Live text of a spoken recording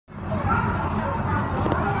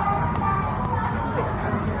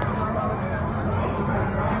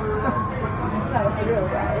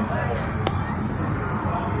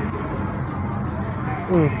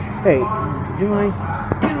Hey, do I?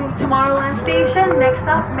 To Tomorrowland Station, next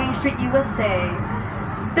up, Main Street, USA.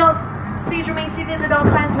 Don't please remain seated at all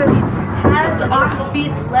times with hands, arms,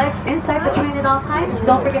 feet, legs inside the train at all times.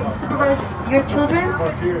 Don't forget to supervise your children.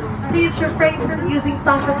 Please refrain from using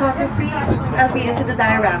flash photography as we enter the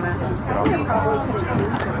diorama.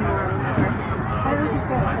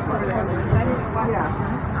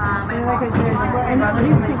 And like I said, and at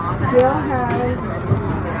least Jill has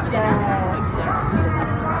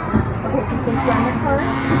okay, so she's grandma's car.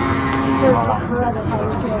 Her other car,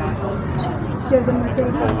 she has a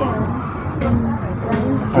Mercedes.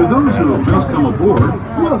 For those who have just come aboard,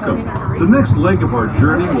 welcome. The next leg of our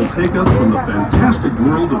journey will take us from the fantastic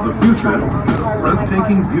world of the future to the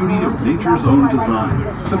breathtaking beauty of nature's own design,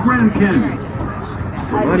 the Grand Canyon.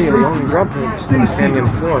 Stay seated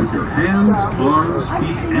with your hands, arms,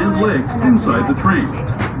 feet, and legs inside the train.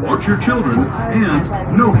 Watch your children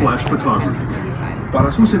and no flash photography.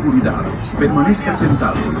 Para su seguridad, permanezca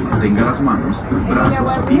sentado y mantenga las manos,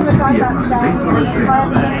 brazos, pies y piernas dentro del tren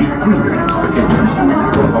y cuide a los pequeños.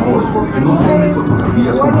 Por favor, no tome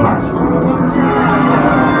fotografías con flash.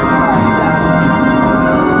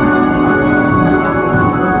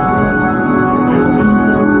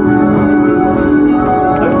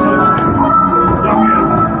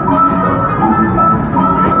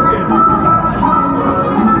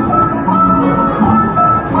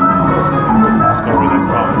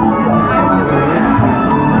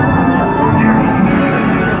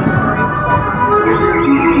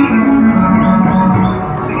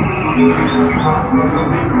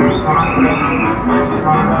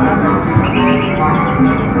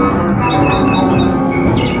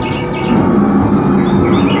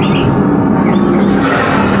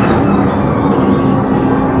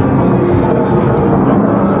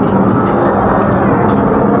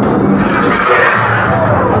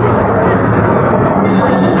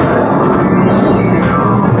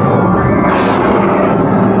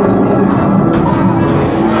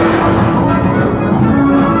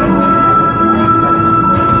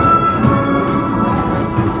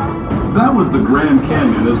 The Grand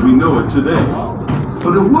Canyon as we know it today.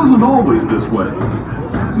 But it wasn't always this way.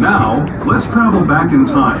 Now, let's travel back in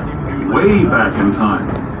time, way back in time,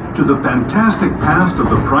 to the fantastic past of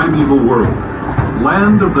the primeval world,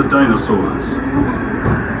 land of the dinosaurs.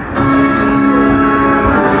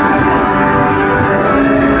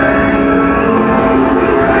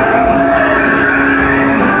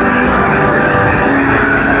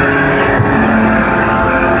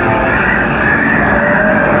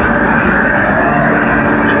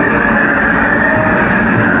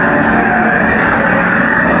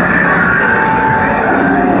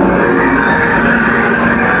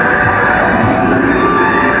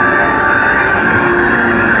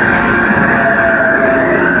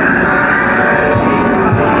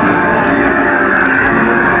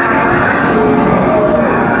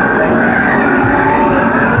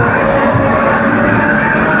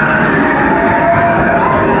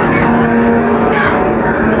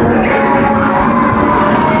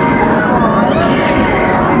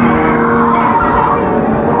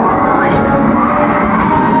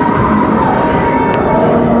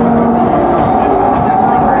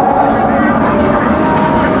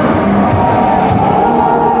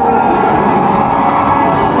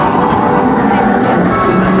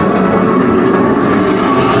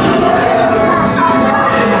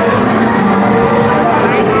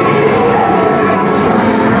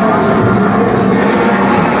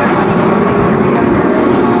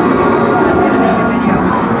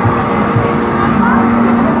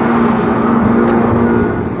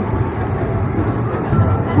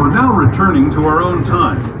 Returning to our own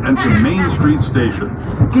time and to Main Street Station,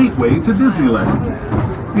 gateway to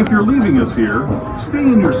Disneyland. If you're leaving us here, stay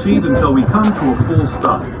in your seat until we come to a full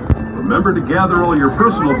stop. Remember to gather all your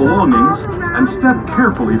personal belongings and step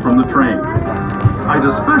carefully from the train. I'd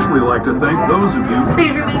especially like to thank those of you.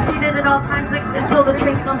 Please remain seated at all times until the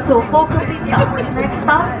train comes to a full complete stop. Next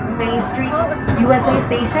stop, Main Street, USA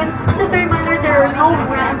Station. Just a reminder, there are no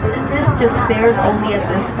ramps in this, just stairs only at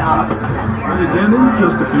this stop. And again in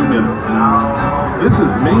just a few minutes. This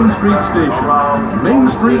is Main Street Station, Main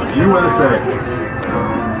Street, USA.